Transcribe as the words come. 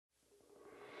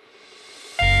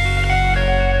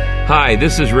Hi,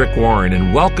 this is Rick Warren,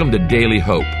 and welcome to Daily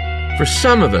Hope. For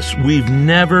some of us, we've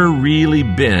never really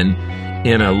been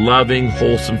in a loving,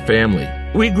 wholesome family.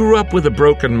 We grew up with a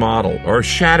broken model or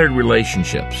shattered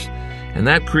relationships, and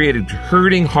that created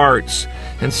hurting hearts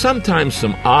and sometimes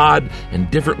some odd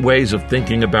and different ways of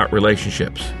thinking about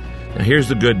relationships. Now, here's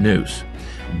the good news.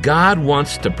 God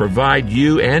wants to provide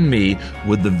you and me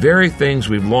with the very things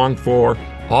we've longed for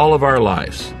all of our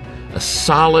lives. A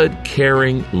solid,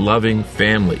 caring, loving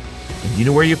family. And you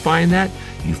know where you find that?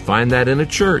 You find that in a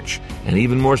church. And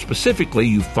even more specifically,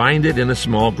 you find it in a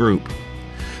small group.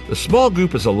 The small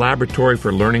group is a laboratory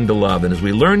for learning to love. And as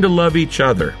we learn to love each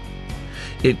other,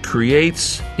 it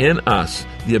creates in us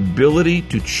the ability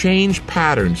to change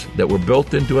patterns that were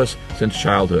built into us since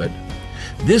childhood.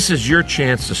 This is your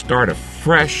chance to start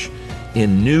afresh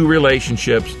in new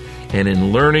relationships and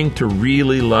in learning to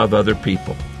really love other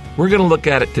people. We're going to look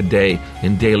at it today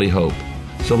in Daily Hope.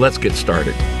 So let's get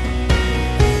started.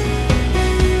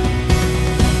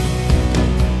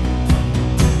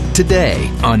 Today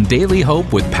on Daily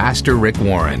Hope with Pastor Rick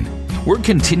Warren, we're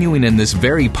continuing in this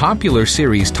very popular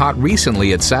series taught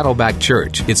recently at Saddleback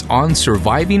Church. It's on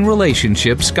surviving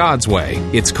relationships God's way.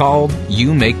 It's called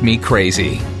You Make Me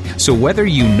Crazy. So whether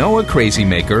you know a crazy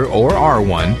maker or are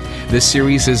one, this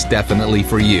series is definitely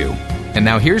for you. And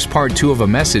now here's part 2 of a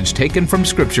message taken from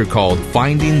Scripture called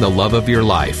Finding the Love of Your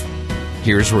Life.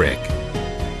 Here's Rick.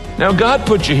 Now, God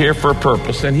put you here for a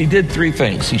purpose, and He did 3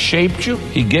 things. He shaped you,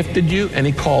 He gifted you, and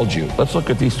He called you. Let's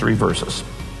look at these 3 verses.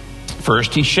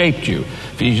 First, He shaped you.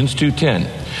 Ephesians 2:10.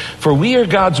 For we are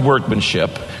God's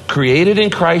workmanship, created in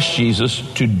Christ Jesus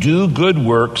to do good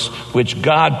works, which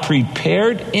God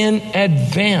prepared in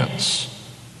advance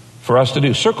for us to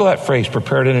do. Circle that phrase,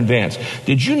 prepared in advance.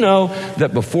 Did you know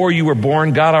that before you were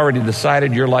born, God already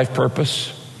decided your life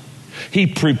purpose? He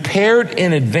prepared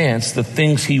in advance the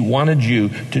things He wanted you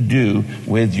to do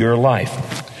with your life.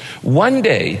 One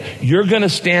day, you're going to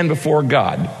stand before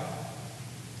God,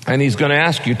 and He's going to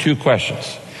ask you 2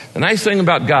 questions. The nice thing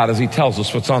about God is He tells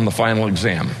us what's on the final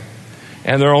exam.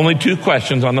 And there are only 2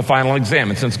 questions on the final exam.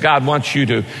 And since God wants you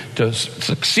to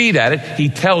succeed at it, He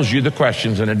tells you the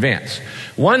questions in advance.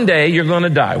 One day, you're going to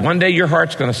die. One day, your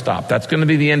heart's going to stop. That's going to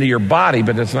be the end of your body,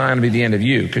 but it's not going to be the end of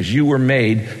you, because you were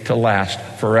made to last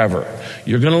forever.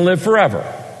 You're going to live forever,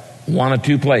 one of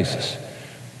 2 places.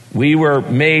 We were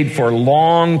made for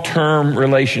long-term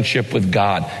relationship with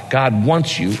God. God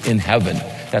wants you in heaven.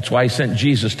 That's why He sent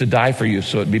Jesus to die for you,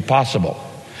 so it'd be possible.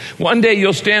 One day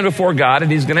you'll stand before God,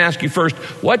 and He's going to ask you first,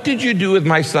 what did you do with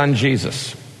my son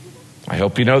Jesus? I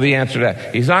hope you know the answer to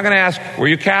that. He's not going to ask, were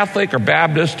you Catholic or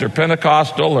Baptist or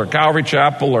Pentecostal or Calvary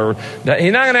Chapel?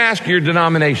 He's not going to ask your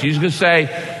denomination. He's going to say,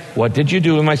 what did you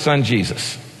do with my son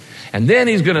Jesus? And then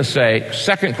He's going to say,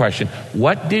 second question,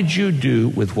 what did you do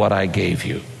with what I gave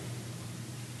you?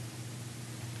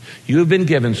 You have been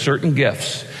given certain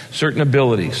gifts, certain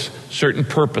abilities, certain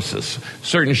purposes,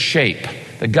 certain shape,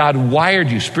 that God wired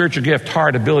you, spiritual gift,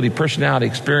 heart, ability, personality,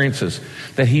 experiences,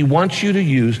 that He wants you to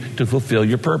use to fulfill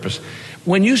your purpose.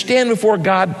 When you stand before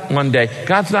God one day,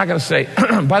 God's not going to say,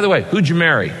 by the way, who'd you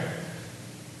marry?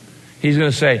 He's going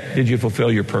to say, did you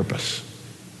fulfill your purpose?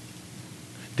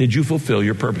 Did you fulfill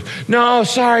your purpose? No,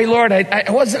 sorry, Lord, I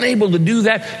wasn't able to do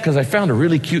that because I found a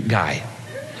really cute guy.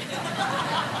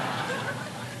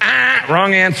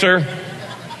 Wrong answer.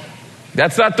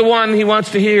 That's not the one He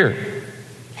wants to hear.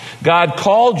 God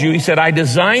called you. He said, I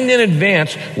designed in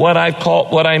advance what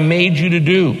I made you to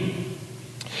do.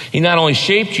 He not only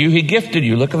shaped you, He gifted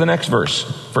you. Look at the next verse,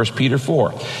 1 Peter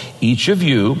 4. Each of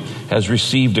you has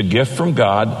received a gift from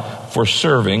God for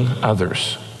serving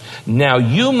others. Now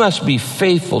you must be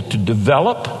faithful to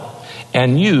develop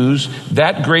and use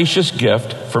that gracious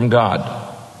gift from God.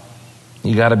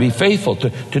 You got to be faithful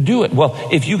to do it. Well,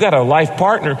 if you got a life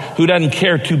partner who doesn't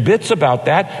care 2 bits about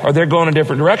that, or they're going a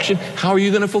different direction, how are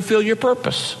you going to fulfill your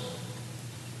purpose?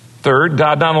 Third,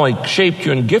 God not only shaped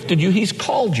you and gifted you, He's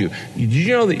called you. Did you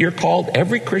know that you're called?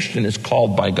 Every Christian is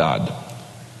called by God.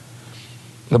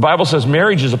 The Bible says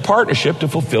marriage is a partnership to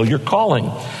fulfill your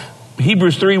calling.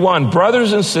 Hebrews 3:1,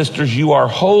 brothers and sisters, you are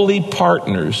holy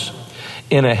partners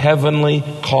in a heavenly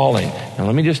calling. Now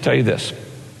let me just tell you this.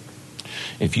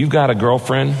 If you've got a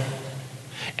girlfriend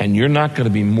and you're not going to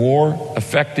be more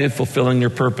effective fulfilling your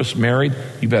purpose married,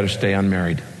 you better stay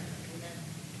unmarried.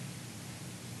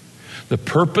 The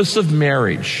purpose of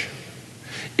marriage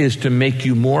is to make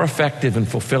you more effective in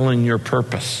fulfilling your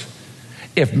purpose.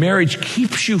 If marriage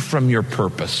keeps you from your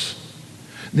purpose,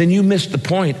 then you miss the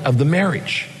point of the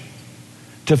marriage.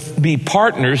 To be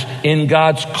partners in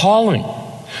God's calling.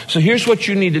 So here's what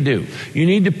you need to do. You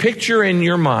need to picture in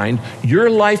your mind your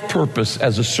life purpose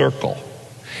as a circle.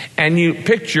 and you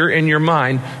picture in your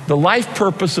mind the life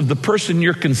purpose of the person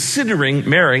you're considering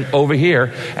marrying over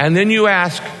here, and then you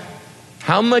ask,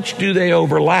 how much do they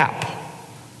overlap?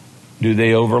 Do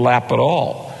they overlap at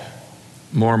all?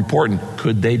 More important,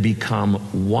 could they become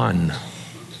one?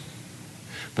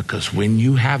 Because when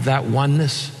you have that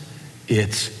oneness,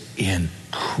 it's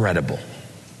incredible.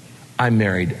 I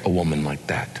married a woman like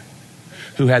that,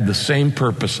 who had the same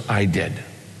purpose I did.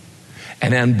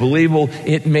 And unbelievable,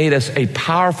 it made us a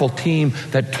powerful team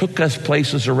that took us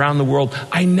places around the world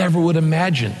I never would have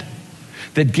imagined,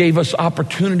 that gave us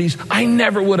opportunities I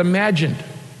never would have imagined.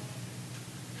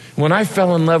 When I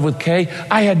fell in love with Kay,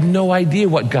 I had no idea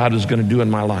what God was going to do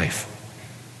in my life.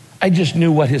 I just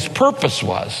knew what his purpose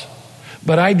was.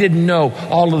 But I didn't know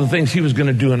all of the things he was going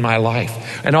to do in my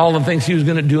life and all the things he was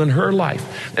going to do in her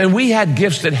life. And we had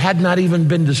gifts that had not even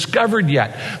been discovered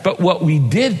yet. But what we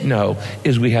did know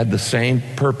is we had the same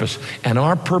purpose, and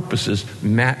our purposes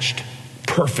matched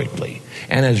perfectly.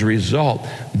 And as a result,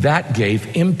 that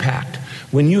gave impact.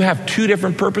 When you have two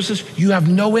different purposes, you have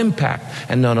no impact.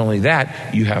 And not only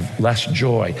that, you have less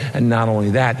joy. And not only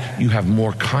that, you have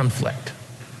more conflict.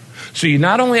 So you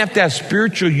not only have to have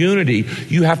spiritual unity,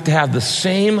 you have to have the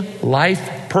same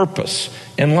life purpose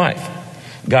in life.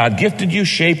 God gifted you,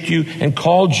 shaped you, and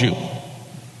called you.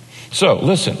 So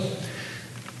listen,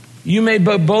 you may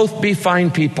both be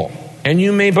fine people, and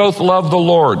you may both love the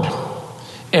Lord,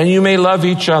 and you may love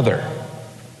each other,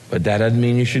 but that doesn't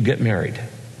mean you should get married.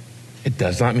 It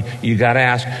does not mean. You got to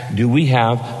ask, do we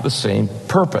have the same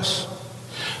purpose?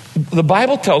 The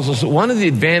Bible tells us that one of the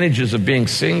advantages of being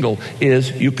single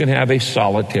is you can have a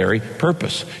solitary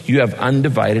purpose. You have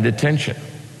undivided attention.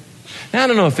 Now, I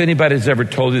don't know if anybody's ever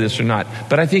told you this or not,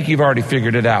 but I think you've already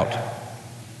figured it out.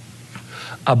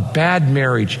 A bad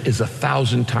marriage is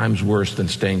 1,000 times worse than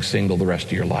staying single the rest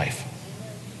of your life.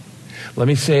 Let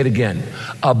me say it again.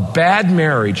 A bad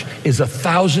marriage is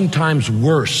 1,000 times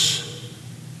worse.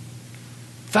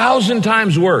 1,000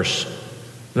 times worse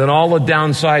than all the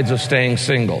downsides of staying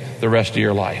single the rest of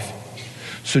your life.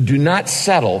 So do not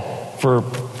settle for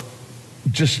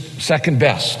just second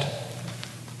best.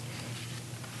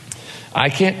 I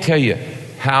can't tell you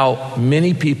how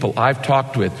many people I've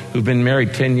talked with who've been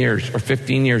married 10 years or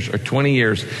 15 years or 20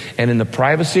 years, and in the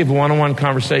privacy of a one-on-one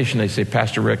conversation, they say,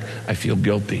 Pastor Rick, I feel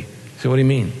guilty. I say, what do you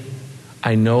mean?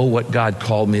 I know what God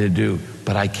called me to do,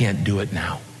 but I can't do it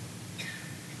now.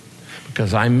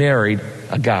 Because I married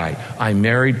a guy, I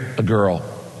married a girl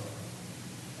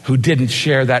who didn't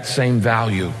share that same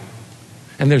value.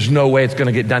 And there's no way it's going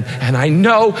to get done. And I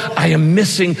know I am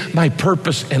missing my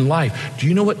purpose in life. Do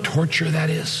you know what torture that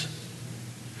is?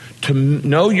 To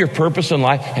know your purpose in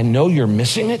life and know you're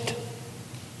missing it?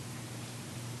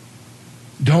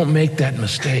 Don't make that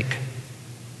mistake.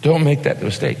 Don't make that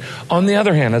mistake. On the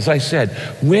other hand, as I said,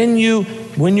 when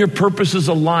your purpose is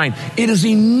aligned, it is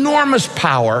enormous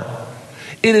power.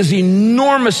 It is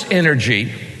enormous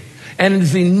energy, and it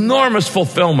is enormous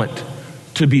fulfillment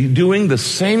to be doing the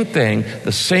same thing,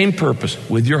 the same purpose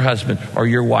with your husband or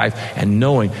your wife, and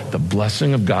knowing the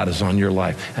blessing of God is on your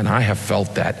life. And I have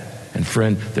felt that. And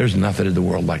friend, there's nothing in the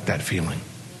world like that feeling.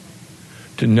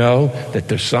 To know that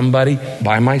there's somebody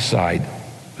by my side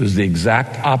who's the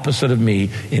exact opposite of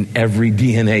me in every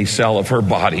DNA cell of her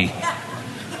body.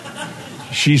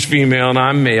 She's female and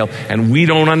I'm male, and we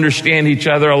don't understand each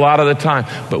other a lot of the time.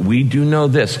 But we do know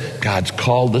this. God's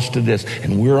called us to this,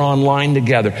 and we're online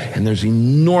together. And there's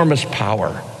enormous power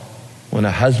when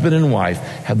a husband and wife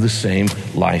have the same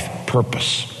life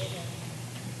purpose.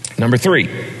 Number 3,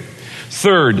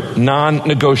 third,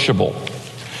 non-negotiable.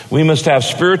 We must have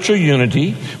spiritual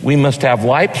unity. We must have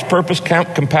life purpose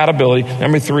compatibility.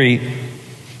 Number 3,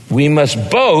 we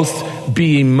must both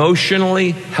be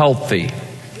emotionally healthy.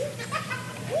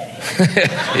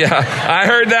 Yeah, I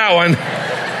heard that one.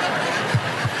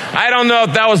 I don't know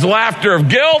if that was laughter of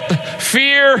guilt,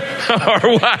 fear,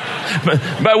 or what.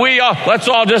 But let's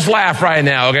all just laugh right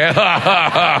now, okay?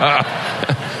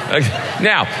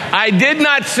 Now, I did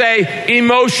not say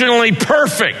emotionally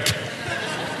perfect.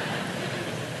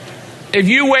 If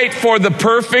you wait for the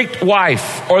perfect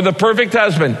wife or the perfect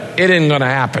husband, it isn't going to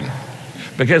happen.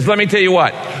 Because let me tell you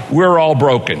what, we're all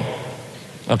broken.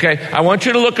 Okay, I want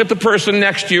you to look at the person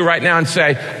next to you right now and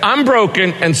say, I'm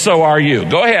broken and so are you.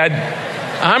 Go ahead.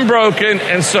 I'm broken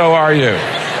and so are you.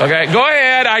 Okay, go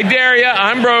ahead. I dare you.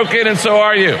 I'm broken and so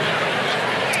are you.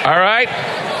 All right?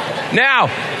 Now,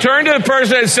 turn to the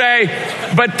person and say,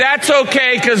 but that's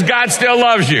okay because God still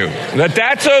loves you.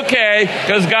 That's okay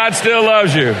because God still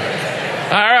loves you. All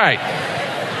right.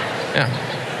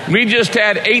 Yeah. We just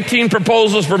had 18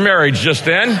 proposals for marriage just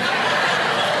then.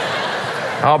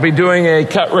 I'll be doing a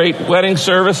cut rate wedding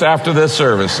service after this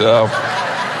service. So,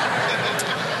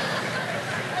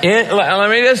 let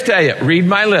me just tell you, read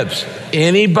my lips.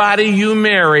 Anybody you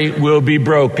marry will be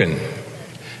broken.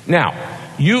 Now,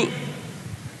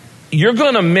 you're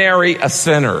going to marry a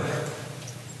sinner,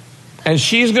 and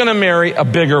she's going to marry a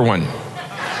bigger one.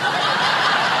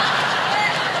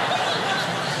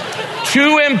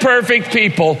 Two imperfect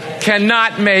people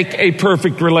cannot make a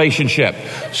perfect relationship.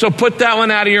 So put that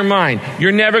one out of your mind.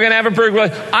 You're never going to have a perfect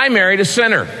relationship. I married a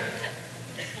sinner.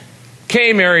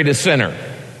 Kay married a sinner.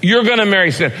 You're going to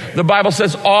marry sin. The Bible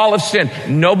says all have sinned.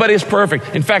 Nobody's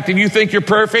perfect. In fact, if you think you're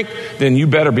perfect, then you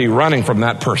better be running from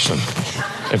that person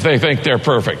if they think they're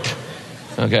perfect.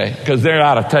 Okay? Because they're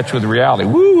out of touch with reality.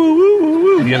 Woo, woo, woo, woo,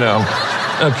 woo, you know.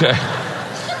 Okay.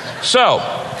 So,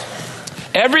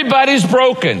 everybody's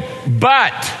broken,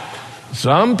 but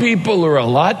some people are a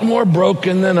lot more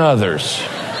broken than others.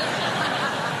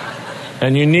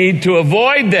 And you need to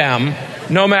avoid them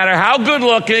no matter how good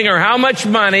looking or how much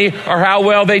money or how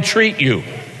well they treat you.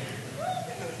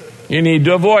 You need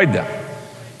to avoid them.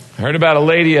 I heard about a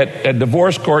lady at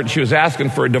divorce court, and she was asking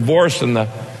for a divorce, and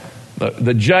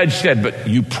the judge said, but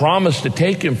you promised to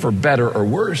take him for better or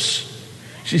worse.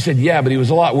 She said, yeah, but he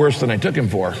was a lot worse than I took him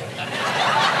for.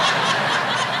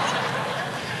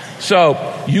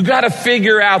 So you got to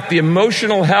figure out the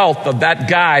emotional health of that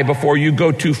guy before you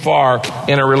go too far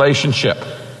in a relationship.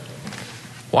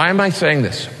 Why am I saying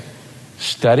this?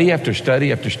 Study after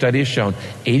study after study has shown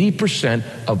 80%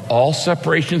 of all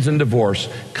separations and divorce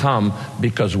come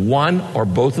because one or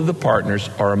both of the partners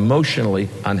are emotionally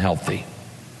unhealthy.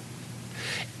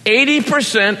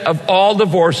 80% of all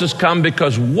divorces come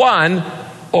because one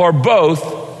or both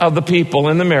of the people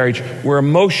in the marriage were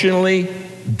emotionally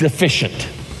deficient.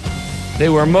 They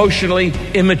were emotionally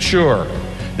immature.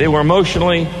 They were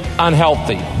emotionally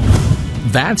unhealthy.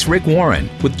 That's Rick Warren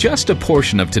with just a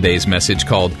portion of today's message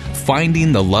called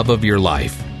Finding the Love of Your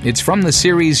Life. It's from the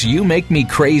series You Make Me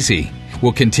Crazy.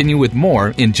 We'll continue with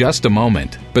more in just a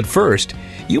moment. But first,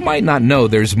 you might not know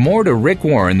there's more to Rick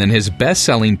Warren than his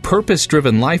best-selling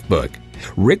Purpose-Driven Life book.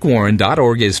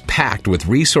 RickWarren.org is packed with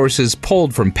resources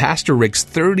pulled from Pastor Rick's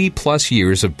 30-plus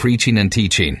years of preaching and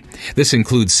teaching. This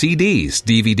includes CDs,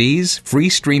 DVDs, free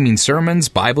streaming sermons,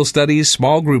 Bible studies,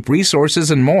 small group resources,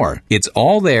 and more. It's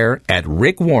all there at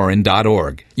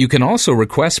RickWarren.org. You can also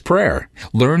request prayer,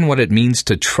 learn what it means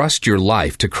to trust your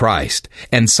life to Christ,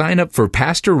 and sign up for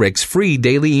Pastor Rick's free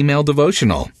daily email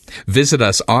devotional. Visit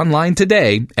us online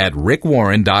today at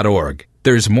RickWarren.org.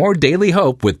 There's more Daily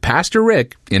Hope with Pastor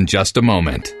Rick in just a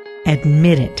moment.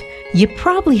 Admit it. You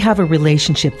probably have a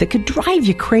relationship that could drive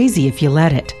you crazy if you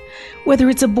let it.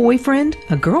 Whether it's a boyfriend,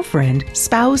 a girlfriend,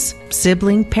 spouse,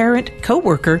 sibling, parent,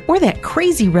 coworker, or that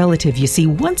crazy relative you see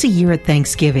once a year at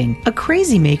Thanksgiving, a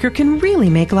crazy maker can really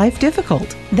make life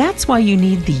difficult. That's why you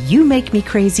need the You Make Me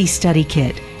Crazy study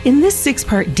kit. In this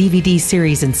 6-part DVD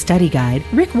series and study guide,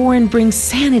 Rick Warren brings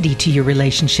sanity to your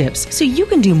relationships so you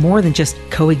can do more than just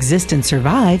coexist and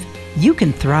survive. You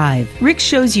can thrive. Rick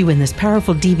shows you in this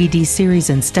powerful DVD series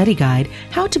and study guide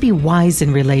how to be wise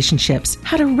in relationships,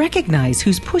 how to recognize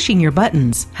who's pushing your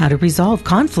buttons, how to resolve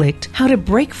conflict, how to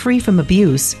break free from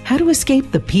abuse, how to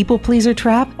escape the people-pleaser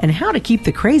trap, and how to keep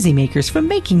the crazy makers from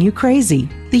making you crazy.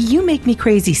 The You Make Me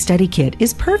Crazy study kit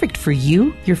is perfect for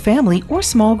you, your family, or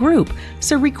small group,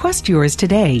 so request yours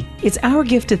today. It's our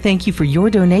gift to thank you for your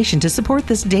donation to support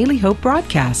this Daily Hope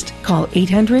broadcast. Call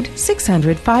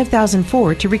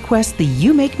 800-600-5004 to request the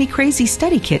You Make Me Crazy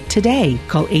study kit today.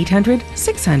 Call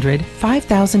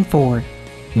 800-600-5004.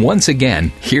 Once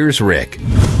again, here's Rick.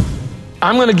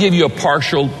 I'm going to give you a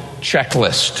partial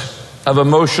checklist of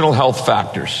emotional health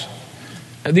factors.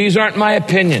 These aren't my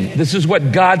opinion. This is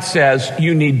what God says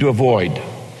you need to avoid.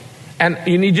 And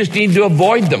you just need to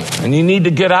avoid them. And you need to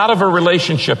get out of a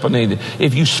relationship.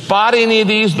 If you spot any of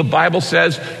these, the Bible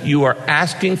says you are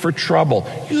asking for trouble.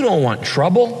 You don't want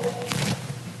trouble.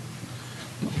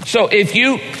 So if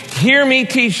you hear me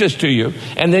teach this to you,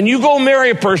 and then you go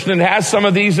marry a person that has some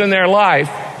of these in their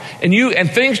life, and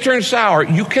things turn sour,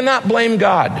 you cannot blame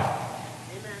God.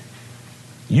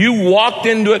 You walked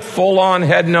into it full on,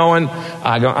 head knowing,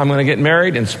 I'm going to get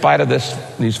married in spite of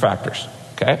these factors.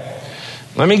 Okay?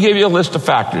 Let me give you a list of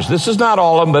factors. This is not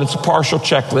all of them, but it's a partial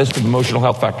checklist of emotional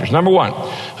health factors. Number one,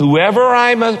 whoever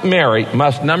I marry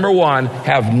must, number one,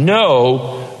 have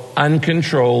no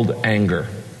uncontrolled anger.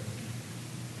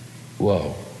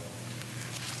 Whoa.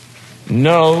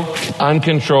 No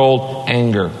uncontrolled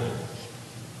anger.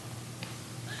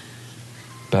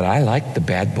 But I like the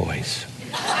bad boys.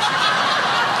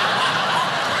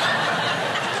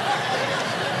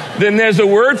 Then there's a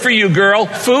word for you, girl,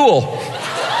 fool.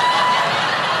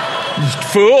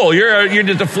 Fool. You're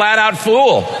just a flat out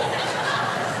fool.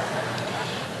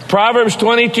 Proverbs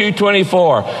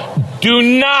 22:24.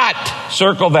 Do not,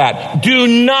 circle that, do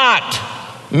not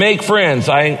make friends.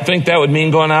 I think that would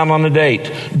mean going out on a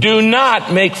date. Do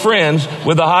not make friends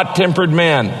with a hot-tempered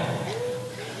man.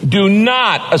 Do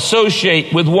not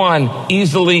associate with one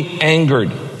easily angered.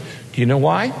 Do you know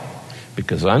why?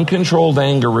 Because uncontrolled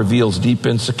anger reveals deep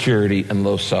insecurity and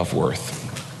low self-worth.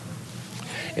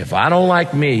 If I don't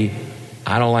like me,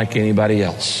 I don't like anybody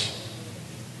else.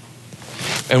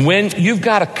 And when you've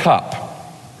got a cup,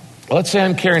 let's say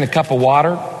I'm carrying a cup of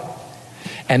water,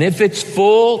 and if it's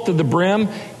full to the brim,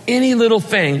 any little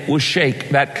thing will shake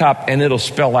that cup and it'll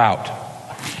spill out.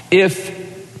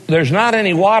 If there's not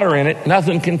any water in it,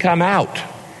 nothing can come out.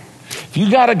 If you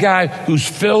got a guy who's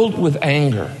filled with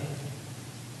anger,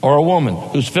 or a woman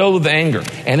who's filled with anger,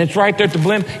 and it's right there at the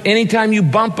brim, anytime you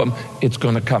bump them, it's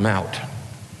going to come out.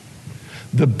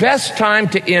 The best time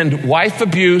to end wife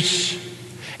abuse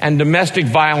and domestic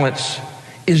violence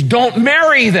is don't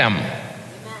marry them.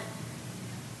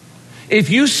 If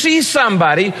you see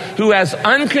somebody who has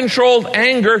uncontrolled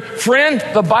anger, friend,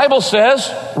 the Bible says,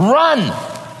 run.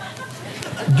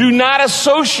 Do not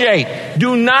associate.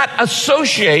 Do not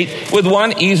associate with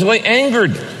one easily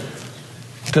angered.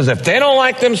 Because if they don't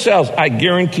like themselves, I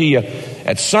guarantee you,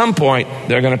 at some point,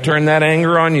 they're going to turn that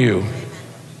anger on you.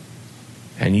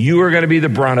 And you are going to be the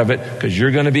brunt of it because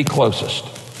you're going to be closest.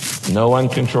 No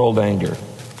uncontrolled anger.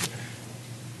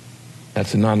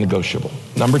 That's a non-negotiable.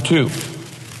 Number 2,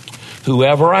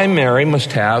 whoever I marry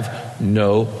must have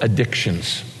no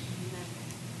addictions.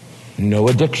 No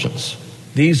addictions.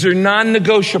 These are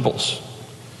non-negotiables.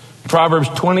 Proverbs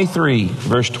 23,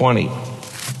 verse 20.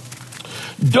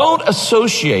 Don't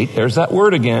associate, there's that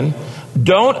word again,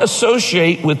 don't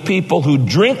associate with people who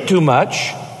drink too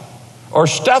much or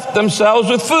stuff themselves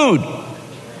with food.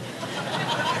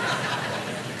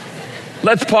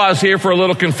 Let's pause here for a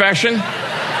little confession.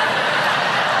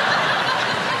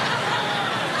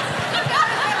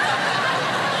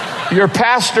 Your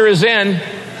pastor is in.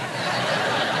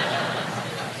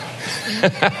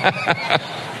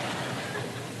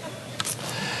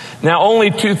 Now, only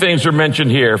 2 things are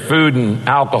mentioned here, food and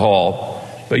alcohol.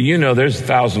 But you know there's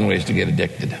 1,000 ways to get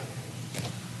addicted.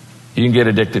 You can get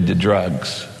addicted to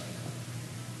drugs.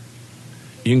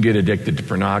 You can get addicted to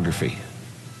pornography.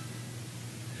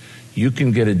 You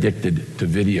can get addicted to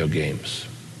video games.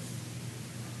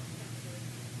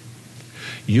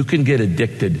 You can get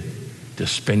addicted to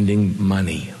spending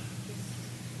money.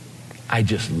 I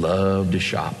just love to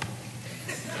shop.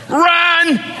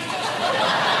 Run!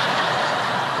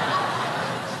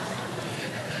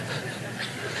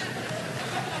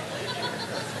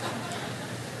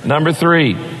 Number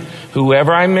 3,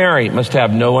 whoever I marry must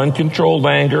have no uncontrolled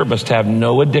anger, must have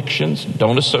no addictions,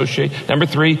 don't associate. Number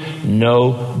 3,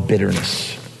 no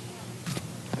bitterness.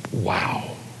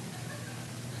 Wow.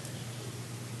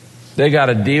 They got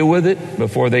to deal with it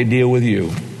before they deal with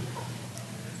you.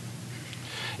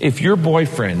 If your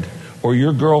boyfriend or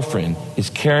your girlfriend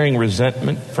is carrying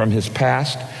resentment from his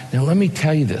past, now let me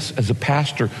tell you this, as a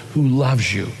pastor who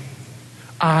loves you,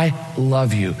 I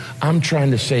love you. I'm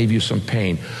trying to save you some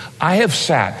pain. I have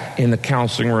sat in the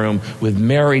counseling room with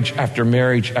marriage after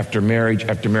marriage after marriage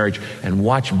after marriage and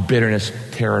watched bitterness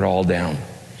tear it all down.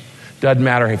 Doesn't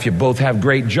matter if you both have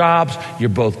great jobs, you're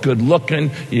both good looking,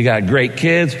 you got great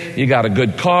kids, you got a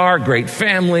good car, great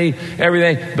family,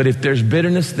 everything. But if there's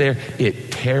bitterness there,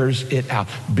 it tears it out.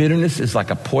 Bitterness is like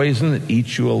a poison that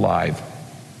eats you alive.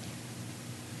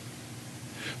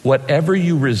 Whatever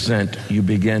you resent, you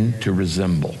begin to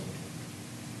resemble.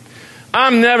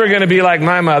 I'm never going to be like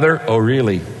my mother. Oh,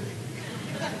 really?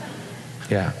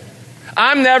 Yeah.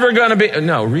 I'm never going to be.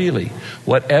 No, really.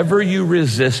 Whatever you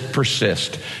resist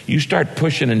persists. You start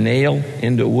pushing a nail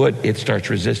into wood, it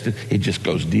starts resisting. It just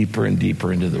goes deeper and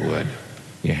deeper into the wood.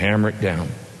 You hammer it down.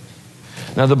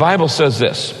 Now, the Bible says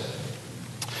this.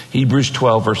 Hebrews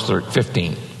 12, verse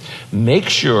 15. Make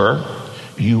sure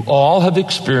you all have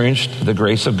experienced the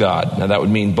grace of God. Now that would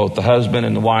mean both the husband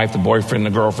and the wife, the boyfriend, the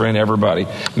girlfriend, everybody.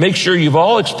 Make sure you've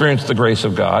all experienced the grace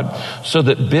of God so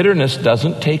that bitterness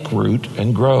doesn't take root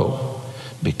and grow,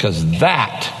 because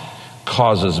that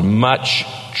causes much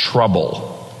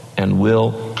trouble and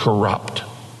will corrupt.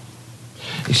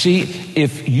 You see,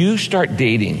 if you start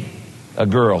dating a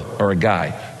girl or a guy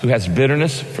who has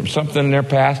bitterness from something in their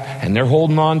past and they're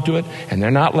holding on to it and they're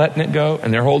not letting it go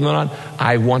and they're holding on,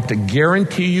 I want to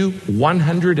guarantee you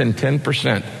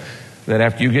 110% that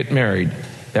after you get married,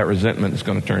 that resentment is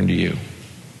going to turn to you.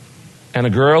 And a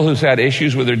girl who's had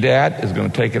issues with her dad is going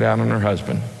to take it out on her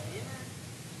husband.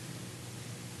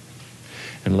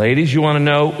 And ladies, you want to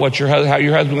know how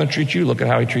your husband going to treat you? Look at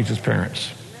how he treats his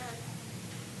parents.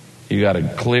 You got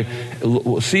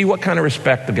to see what kind of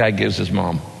respect the guy gives his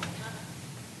mom.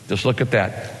 Just look at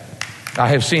that. I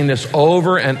have seen this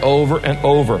over and over and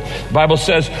over. The Bible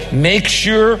says, make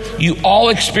sure you all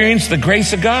experience the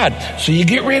grace of God. So you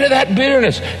get rid of that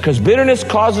bitterness, because bitterness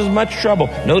causes much trouble.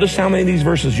 Notice how many of these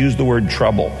verses use the word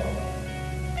trouble.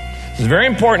 This is a very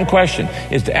important question,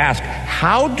 is to ask,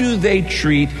 how do they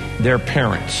treat their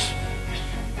parents?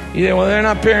 Well, they're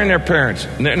not marrying their parents.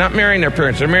 They're not marrying their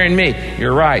parents. They're marrying me.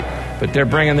 You're right. But they're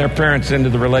bringing their parents into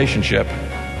the relationship.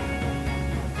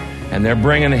 And they're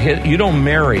bringing a hit. You don't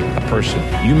marry a person.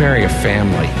 You marry a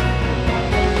family.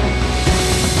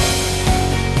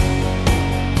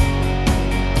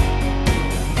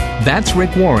 That's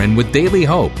Rick Warren with Daily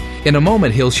Hope. In a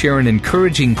moment, he'll share an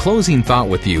encouraging closing thought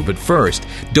with you. But first,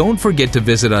 don't forget to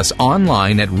visit us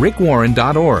online at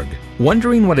rickwarren.org.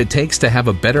 Wondering what it takes to have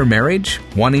a better marriage?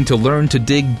 Wanting to learn to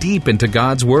dig deep into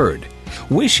God's Word?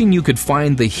 Wishing you could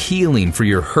find the healing for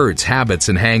your hurts, habits,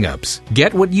 and hang-ups?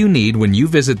 Get what you need when you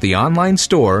visit the online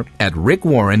store at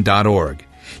rickwarren.org.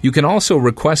 You can also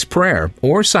request prayer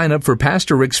or sign up for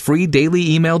Pastor Rick's free daily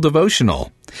email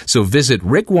devotional. So visit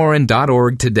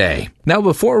rickwarren.org today. Now,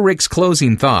 before Rick's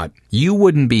closing thought, you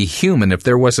wouldn't be human if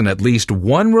there wasn't at least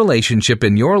one relationship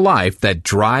in your life that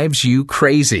drives you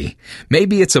crazy.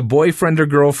 Maybe it's a boyfriend or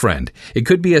girlfriend. It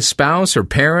could be a spouse or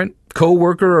parent,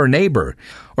 co-worker or neighbor.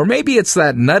 Or maybe it's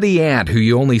that nutty aunt who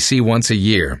you only see once a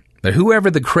year. But whoever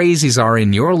the crazies are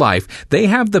in your life, they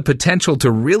have the potential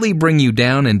to really bring you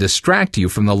down and distract you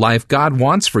from the life God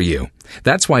wants for you.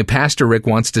 That's why Pastor Rick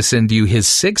wants to send you his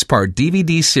 6-part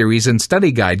DVD series and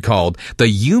study guide called the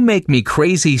You Make Me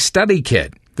Crazy Study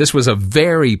Kit. This was a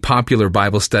very popular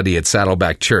Bible study at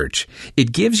Saddleback Church.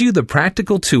 It gives you the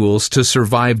practical tools to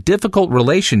survive difficult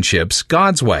relationships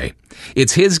God's way.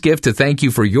 It's his gift to thank you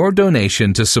for your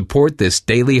donation to support this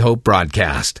Daily Hope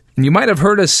broadcast. And you might have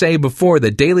heard us say before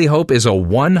that Daily Hope is a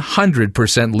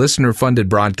 100% listener-funded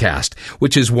broadcast,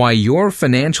 which is why your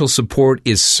financial support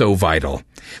is so vital.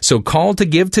 So call to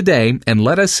give today and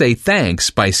let us say thanks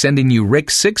by sending you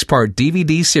Rick's 6-part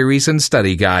DVD series and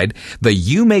study guide, the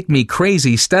You Make Me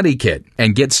Crazy Study Kit,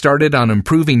 and get started on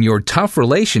improving your tough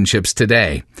relationships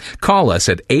today. Call us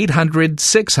at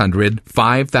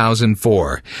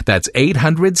 800-600-5004. That's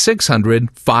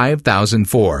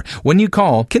 800-600-5004. When you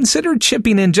call, consider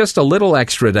chipping in just a little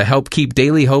extra to help keep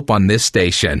Daily Hope on this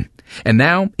station. And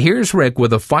now, here's Rick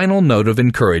with a final note of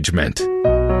encouragement.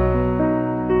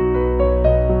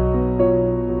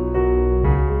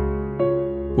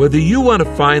 Whether you want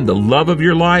to find the love of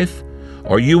your life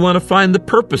or you want to find the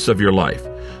purpose of your life,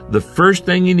 the first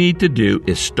thing you need to do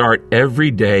is start every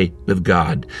day with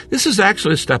God. This is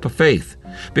actually a step of faith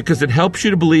because it helps you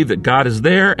to believe that God is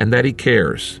there and that He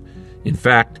cares. In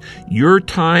fact, your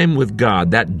time with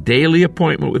God, that daily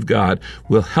appointment with God,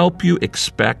 will help you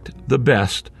expect the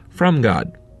best from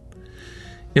God.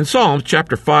 In Psalms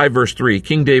chapter 5, verse 3,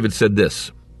 King David said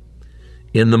this,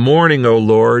 "In the morning, O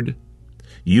Lord,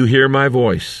 you hear my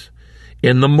voice.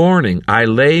 In the morning, I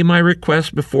lay my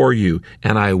request before you,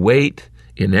 and I wait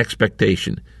in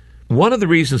expectation." One of the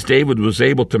reasons David was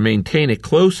able to maintain a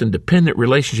close and dependent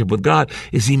relationship with God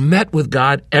is he met with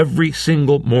God every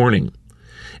single morning.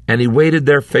 And he waited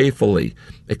there faithfully,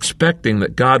 expecting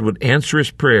that God would answer his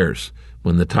prayers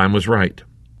when the time was right.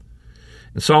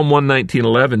 In Psalm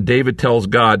 119:11, David tells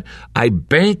God, "I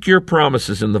bank your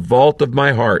promises in the vault of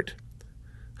my heart."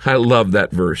 I love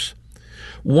that verse.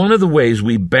 One of the ways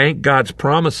we bank God's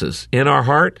promises in our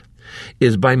heart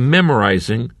is by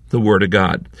memorizing the Word of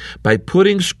God, by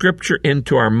putting Scripture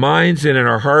into our minds and in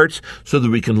our hearts so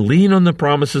that we can lean on the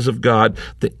promises of God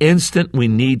the instant we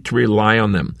need to rely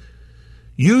on them.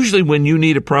 Usually when you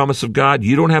need a promise of God,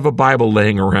 you don't have a Bible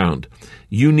laying around.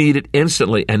 You need it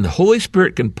instantly, and the Holy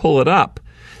Spirit can pull it up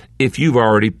if you've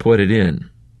already put it in.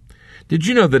 Did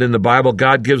you know that in the Bible,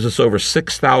 God gives us over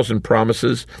 6,000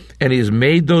 promises, and He has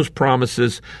made those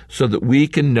promises so that we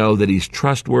can know that He's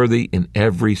trustworthy in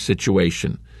every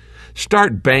situation?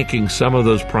 Start banking some of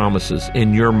those promises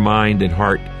in your mind and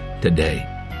heart today.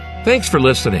 Thanks for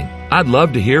listening. I'd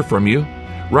love to hear from you.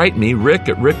 Write me,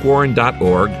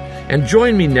 rick@rickwarren.org, and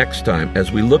join me next time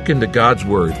as we look into God's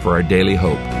Word for our daily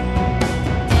hope.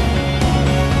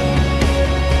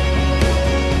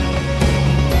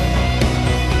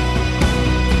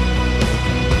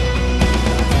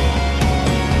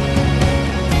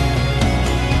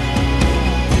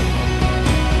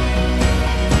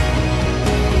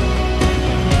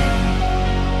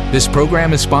 This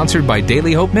program is sponsored by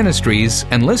Daily Hope Ministries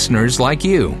and listeners like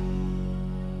you.